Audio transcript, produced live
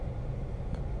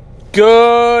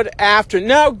Good afternoon.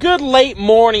 No, good late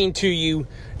morning to you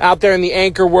out there in the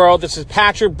anchor world. This is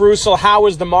Patrick Brussel. How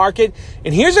is the market?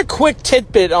 And here's a quick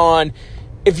tidbit on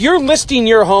if you're listing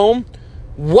your home,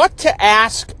 what to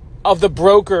ask of the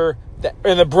broker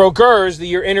or the brokers that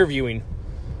you're interviewing.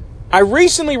 I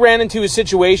recently ran into a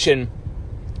situation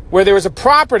where there was a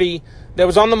property that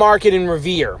was on the market in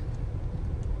Revere.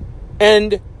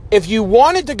 And if you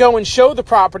wanted to go and show the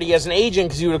property as an agent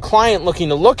because you had a client looking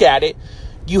to look at it,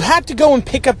 you had to go and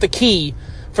pick up the key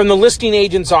from the listing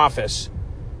agent's office.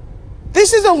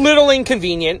 This is a little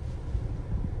inconvenient,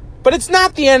 but it's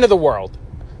not the end of the world,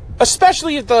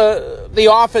 especially if the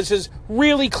office is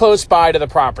really close by to the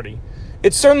property.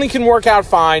 It certainly can work out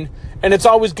fine, and it's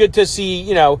always good to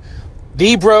see,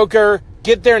 the broker,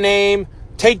 get their name,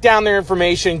 take down their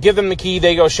information, give them the key,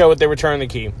 they go show it, they return the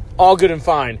key. All good and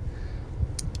fine.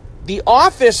 The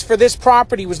office for this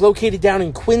property was located down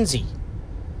in Quincy.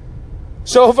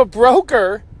 So if a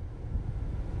broker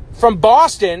from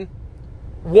Boston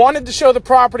wanted to show the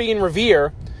property in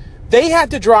Revere, they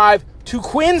had to drive to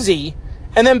Quincy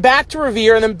and then back to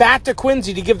Revere and then back to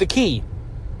Quincy to give the key.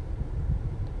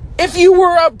 If you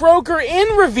were a broker in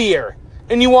Revere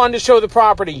and you wanted to show the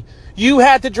property, you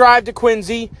had to drive to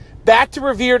Quincy, back to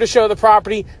Revere to show the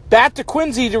property, back to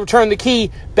Quincy to return the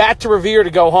key, back to Revere to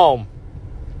go home.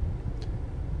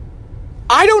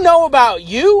 I don't know about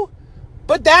you,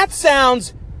 but that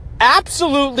sounds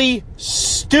absolutely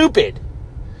stupid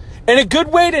and a good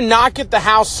way to not get the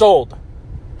house sold.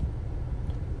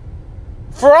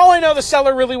 For all I know, the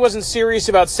seller really wasn't serious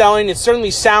about selling. It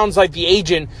certainly sounds like the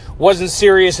agent wasn't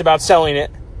serious about selling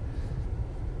it.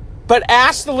 But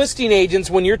ask the listing agents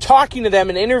when you're talking to them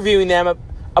and interviewing them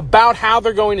about how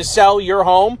they're going to sell your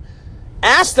home,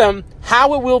 ask them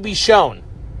how it will be shown.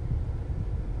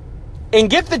 And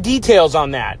get the details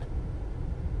on that.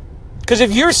 Because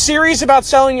if you're serious about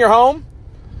selling your home,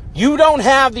 you don't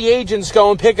have the agents go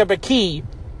and pick up a key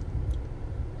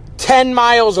 10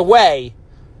 miles away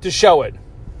to show it.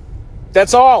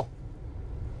 That's all.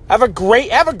 Have a great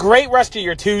rest of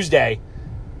your Tuesday.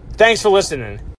 Thanks for listening.